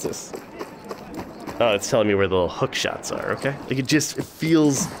 wait, what's this? Oh, it's telling me where the little hook shots are, okay? Like, it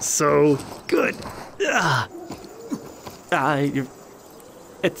feels so good.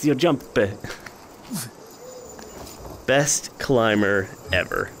 It's your jump. Best climber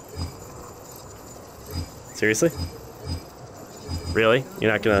ever. Seriously? Really?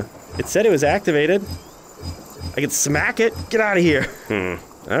 You're not gonna... It said it was activated. I could smack it? Get out of here.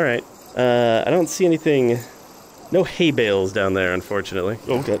 Alright. I don't see anything... No hay bales down there, unfortunately.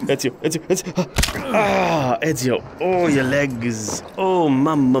 Oh, God. Ezio. Ah, Ezio. Oh, your legs. Oh,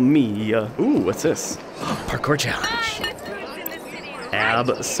 mamma mia. Ooh, what's this? Parkour challenge.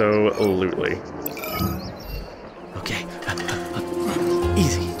 Absolutely. Okay.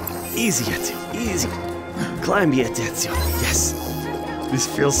 Easy. Easy, Ezio. Easy. Climb yet, Ezio. Yes. This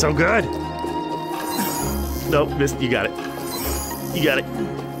feels so good. Nope, missed. You got it. You got it.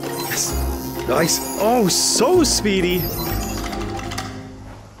 Yes. Nice. Oh, so speedy.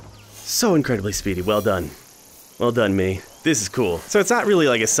 So incredibly speedy. Well done. Well done, me. This is cool. So it's not really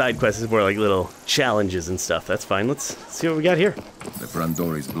like a side quest, it's more like little challenges and stuff. That's fine. Let's see what we got here. The front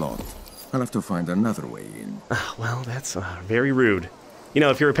door is blocked. I'll have to find another way in. Well, that's very rude. You know,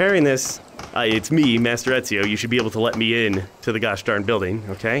 if you're repairing this, it's me, Master Ezio. You should be able to let me in to the gosh darn building,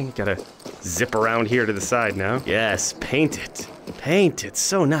 okay? Gotta zip around here to the side now. Yes, paint it. Paint it.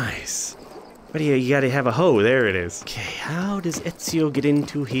 So nice. What do you gotta have a hoe. There it is. Okay, how does Ezio get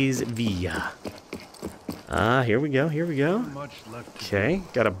into his villa? Here we go, here we go. Okay,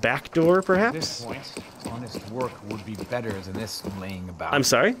 got a back door, perhaps? At this point, honest work would be better than this laying about. I'm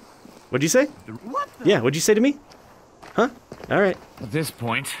sorry? What'd you say? What? Yeah, what'd you say to me? Huh? Alright. At this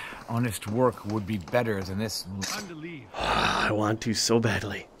point, honest work would be better than this. Time to leave. I want to so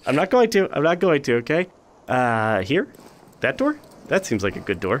badly. I'm not going to, okay? Here? That door? That seems like a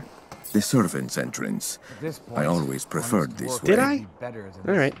good door. The servant's entrance. I always preferred this way. Did I?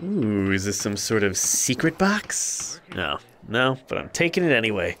 Alright. Ooh, is this some sort of secret box? No. No, but I'm taking it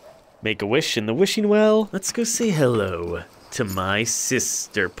anyway. Make a wish in the wishing well. Let's go say hello to my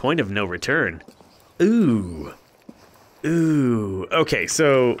sister. Point of no return. Ooh. Ooh. Okay,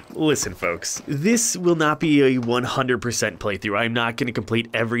 so listen, folks. This will not be a 100% playthrough. I'm not going to complete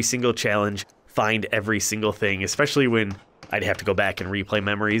every single challenge, find every single thing, especially when I'd have to go back and replay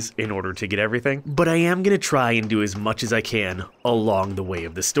memories in order to get everything. But I am going to try and do as much as I can along the way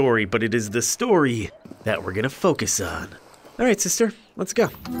of the story, but it is the story that we're going to focus on. All right, sister, let's go.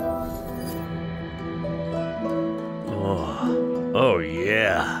 Oh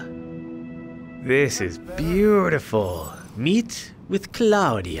yeah. This is beautiful. Meet with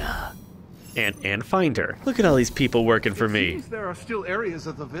Claudia. And find her. Look at all these people working for me. Seems there are still areas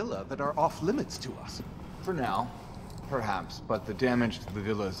of the villa that are off limits to us. For now. Perhaps, but the damage to the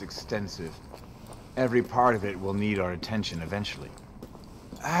villa is extensive. Every part of it will need our attention eventually.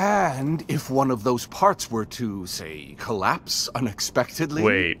 And if one of those parts were to, say, collapse unexpectedly...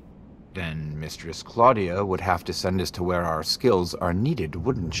 Wait. Then Mistress Claudia would have to send us to where our skills are needed,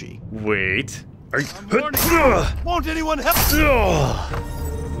 wouldn't she? Wait. Won't anyone help?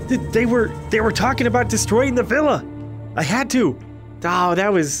 They were talking about destroying the villa. I had to. Oh,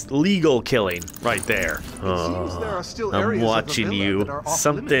 that was legal killing right there. I'm watching you.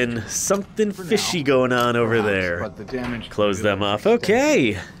 Something fishy going on over there. Close them off.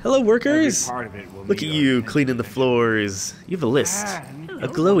 Okay. Hello, workers. Look at you cleaning the floors. You have a list. A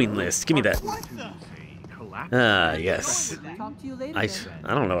glowing list. Give me that. Ah, yes. I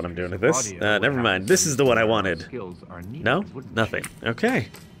don't know what I'm doing with this. Never mind. This is the one I wanted. No? Nothing. Okay.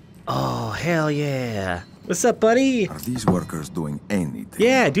 Oh, hell yeah. What's up, buddy? Are these workers doing anything?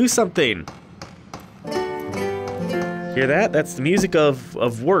 Yeah, do something. Hear that? That's the music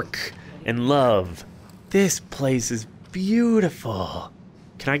of work and love. This place is beautiful.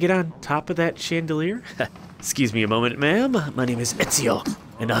 Can I get on top of that chandelier? Excuse me a moment, ma'am. My name is Ezio,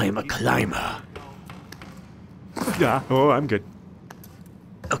 and I am a climber. Oh, I'm good.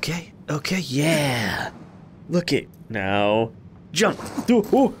 Okay, yeah. Look it. Now, jump.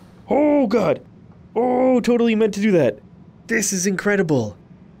 Oh, God. Oh, totally meant to do that. This is incredible.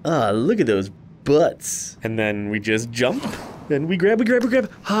 Look at those butts. And then we just jump. Then we grab.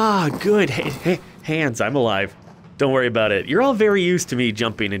 Ah, good. Hey, hands, I'm alive. Don't worry about it. You're all very used to me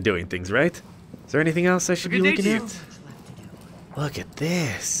jumping and doing things, right? Is there anything else I should be looking at? Look at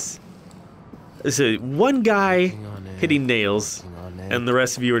this. So one guy hitting nails, and the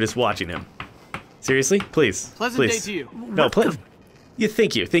rest of you are just watching him. Seriously? Please. Pleasant day to you. No,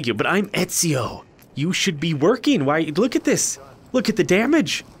 thank you. But I'm Ezio. You should be working. Why? Look at this. Look at the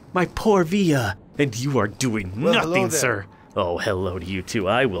damage. My poor Via. And you are doing nothing, sir. Oh, hello to you too.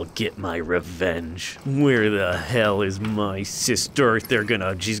 I will get my revenge. Where the hell is my sister?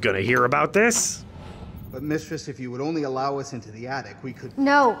 She's gonna hear about this? But mistress, if you would only allow us into the attic, we could...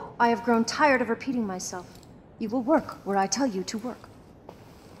 No, I have grown tired of repeating myself. You will work where I tell you to work.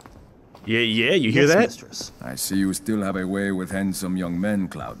 Yeah, you hear that? Mistress. I see you still have a way with handsome young men,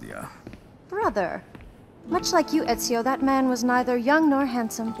 Claudia. Brother. Much like you, Ezio, that man was neither young nor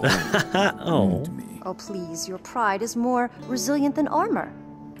handsome. Oh. Oh, please, your pride is more resilient than armor.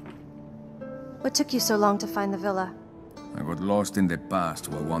 What took you so long to find the villa? I got lost in the past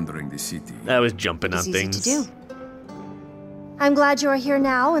while wandering the city. I was jumping on things. Easy to do. I'm glad you are here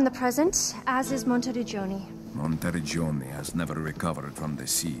now in the present, as is Monteriggioni. Monteriggioni has never recovered from the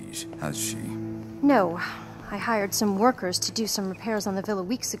siege, has she? No. I hired some workers to do some repairs on the villa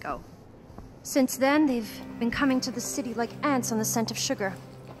weeks ago. Since then, they've been coming to the city like ants on the scent of sugar.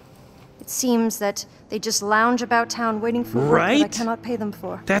 It seems that they just lounge about town waiting for work that I cannot pay them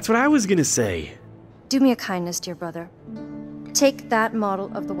for. That's what I was gonna say. Do me a kindness, dear brother. Take that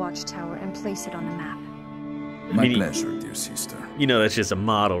model of the watchtower and place it on a map. My pleasure, dear sister. You know that's just a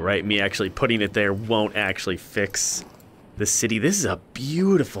model, right? Me actually putting it there won't actually fix the city. This is a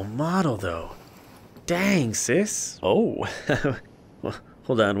beautiful model, though. Dang, sis. Oh. Well,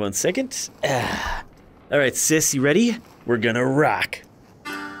 hold on one second. All right, sis, you ready? We're gonna rock.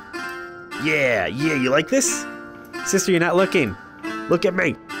 Yeah, you like this? Sister, you're not looking. Look at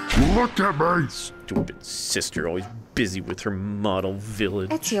me. Look at me. Stupid sister, always busy with her model village.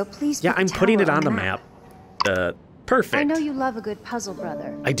 Ezio, please. Yeah, I'm putting it on the map. Perfect. I know you love a good puzzle,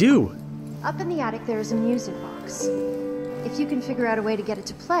 brother. I do. Up in the attic, there is a music box. If you can figure out a way to get it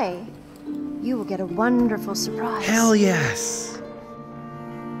to play, you will get a wonderful surprise. Hell yes.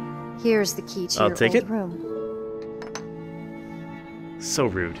 Here's the key to your old room. So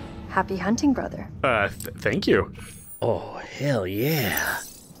rude. Happy hunting, brother. Thank you. Oh, hell yeah.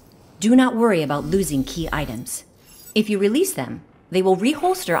 Do not worry about losing key items. If you release them, they will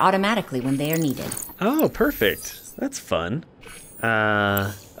reholster automatically when they are needed. Oh, perfect. That's fun.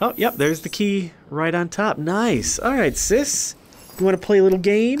 Oh, yep, there's the key right on top. Nice. All right, sis. You want to play a little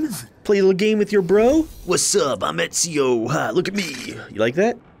game? Play a little game with your bro? What's up? I'm Ezio. Look at me. You like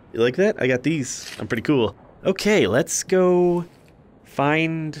that? You like that? I got these. I'm pretty cool. Okay, let's go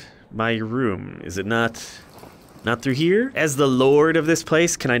find my room. Is it not through here? As the lord of this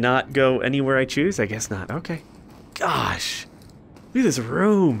place, can I not go anywhere I choose? I guess not. Okay. Gosh. Look at this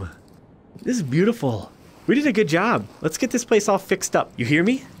room. This is beautiful. We did a good job. Let's get this place all fixed up. You hear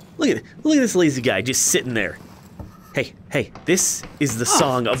me? Look at this lazy guy just sitting there. Hey, this is the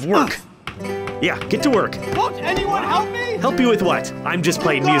song of work. Yeah, get to work. Won't anyone help me? Help you with what? I'm just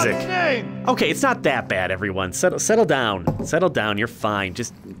playing music. Okay, it's not that bad, everyone. Settle down. Settle down, you're fine.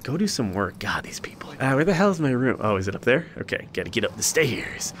 Just go do some work. God, these people. Where the hell is my room? Oh, is it up there? Okay, gotta get up the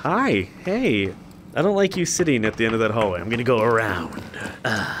stairs. Hi, hey. I don't like you sitting at the end of that hallway. I'm gonna go around.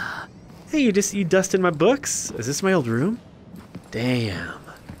 Hey, you dusted my books? Is this my old room? Damn.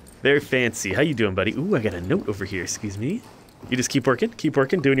 Very fancy. How you doing, buddy? Ooh, I got a note over here. Excuse me. You just keep working,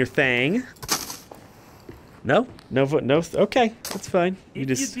 doing your thing. No. Okay, that's fine.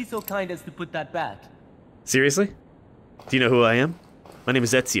 If you'd be so kind as to put that back. Seriously? Do you know who I am? My name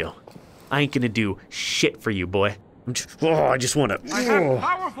is Ezio. I ain't gonna do shit for you, boy. I just wanna. I have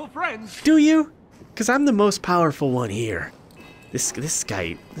powerful friends. Do you? Cause I'm the most powerful one here. This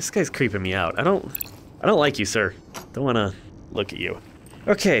guy's creeping me out. I don't like you, sir. Don't wanna look at you.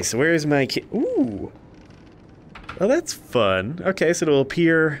 Okay, so where is my key? Ooh. Oh, that's fun. Okay, so it'll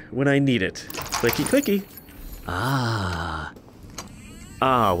appear when I need it. Clicky, clicky. Ah,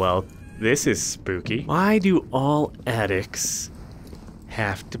 well, this is spooky. Why do all attics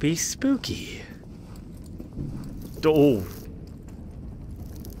have to be spooky?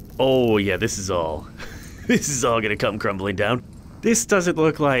 Oh, yeah, this is all. This is all gonna come crumbling down. This doesn't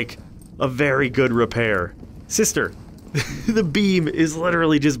look like a very good repair. Sister, the beam is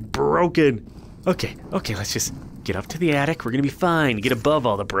literally just broken. Okay, let's just get up to the attic. We're gonna be fine. Get above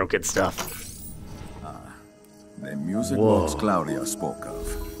all the broken stuff. The music box Claudia spoke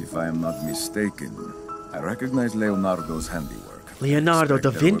of. If I am not mistaken, I recognize Leonardo's handiwork. Leonardo da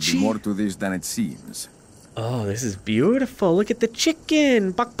Vinci? There will be more to this than it seems. Oh, this is beautiful. Look at the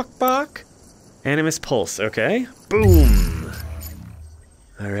chicken. Bok, bok, bok. Animus pulse, okay. Boom.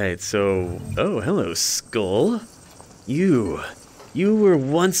 All right, so... Oh, hello, skull. You were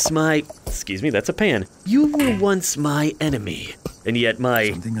once my... Excuse me, that's a pan. You were once my enemy. And yet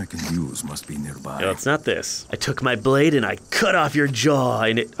Something I can use must be nearby. No, it's not this. I took my blade and I cut off your jaw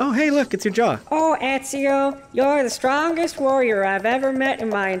and it... Oh, hey, look, it's your jaw. Oh, Ezio, you're the strongest warrior I've ever met in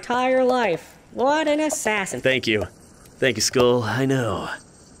my entire life. What an assassin. Thank you. Thank you, Skull. I know.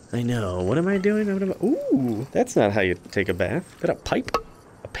 What am I doing? Ooh, that's not how you take a bath. Is that a pipe?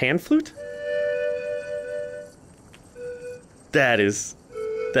 A pan flute? That's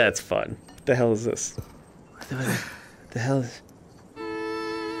fun. What the hell is this? What the hell is...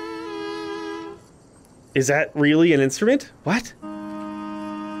 Is that really an instrument? What?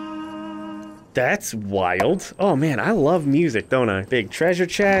 That's wild. Oh man, I love music, don't I? Big treasure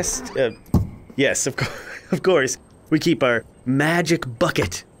chest. Yes, of course. We keep our magic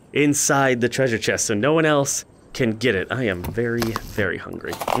bucket inside the treasure chest so no one else can get it. I am very, very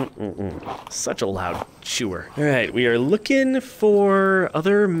hungry. Such a loud chewer. All right, we are looking for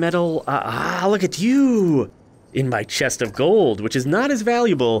other metal. Look at you in my chest of gold, which is not as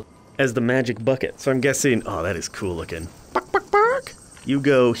valuable as the magic bucket. So I'm guessing, oh, that is cool looking. Bark, bark, bark. You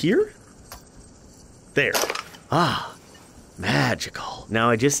go here. There. Magical. Now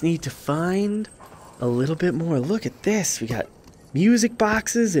I just need to find a little bit more. Look at this. We got music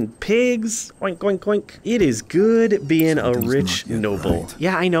boxes and pigs. Oink, oink, oink. It is good being a rich noble. Right.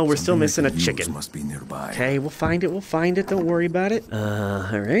 Yeah, I know. We're still missing a chicken. Must be nearby. Okay, we'll find it. Don't worry about it.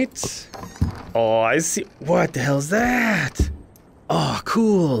 All right. Oh, I see. What the hell's that? Oh,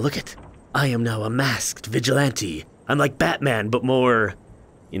 cool. Look it. I am now a masked vigilante. I'm like Batman, but more,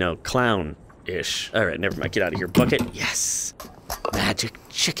 clown-ish. All right, never mind. Get out of here. Bucket. Yes. Magic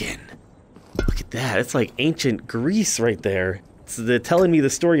chicken. Look at that. It's like ancient Greece right there. They're telling me the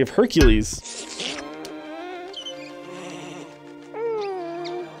story of Hercules.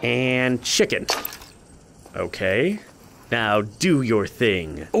 And chicken. Okay. Now do your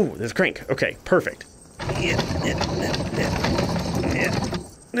thing. Oh, there's a crank. Okay, perfect.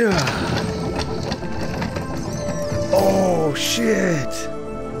 Oh, shit.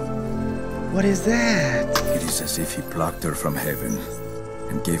 What is that? It is as if he plucked her from heaven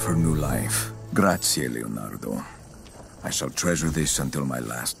and gave her new life. Grazie, Leonardo. I shall treasure this until my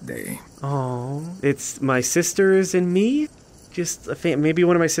last day. Oh, it's my sisters and me? Just maybe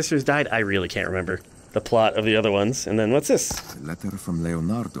one of my sisters died. I really can't remember the plot of the other ones. And then what's this? A letter from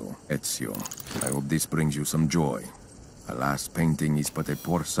Leonardo, Ezio. I hope this brings you some joy. A last painting is but a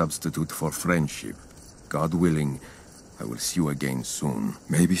poor substitute for friendship. God willing, I will see you again soon.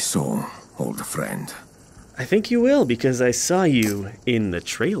 Maybe so, old friend. I think you will, because I saw you in the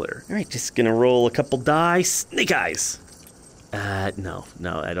trailer. All right, just gonna roll a couple die. Snake eyes. No,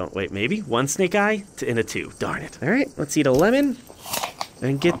 I don't. Wait, maybe? One snake eye and a 2. Darn it. All right, let's eat a lemon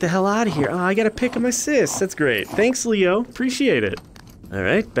and get the hell out of here. Oh, I got a pick of my sis. That's great. Thanks, Leo. Appreciate it. All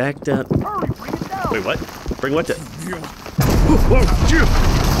right, back down. Wait, what? Bring what to...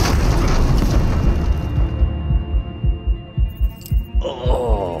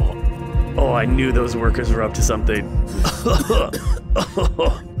 Oh, I knew those workers were up to something.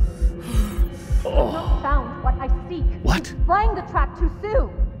 Found what I seek. What? Sprang the trap too soon.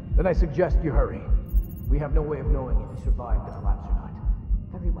 Then I suggest you hurry. We have no way of knowing if he survived the collapse or not.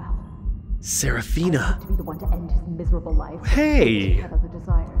 Very well. Serafina. To be the one to end his miserable life. Hey. Have other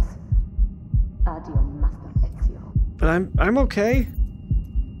desires. Addio, Master Ezio. But I'm okay.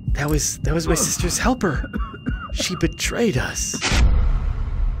 That was my sister's helper. She betrayed us.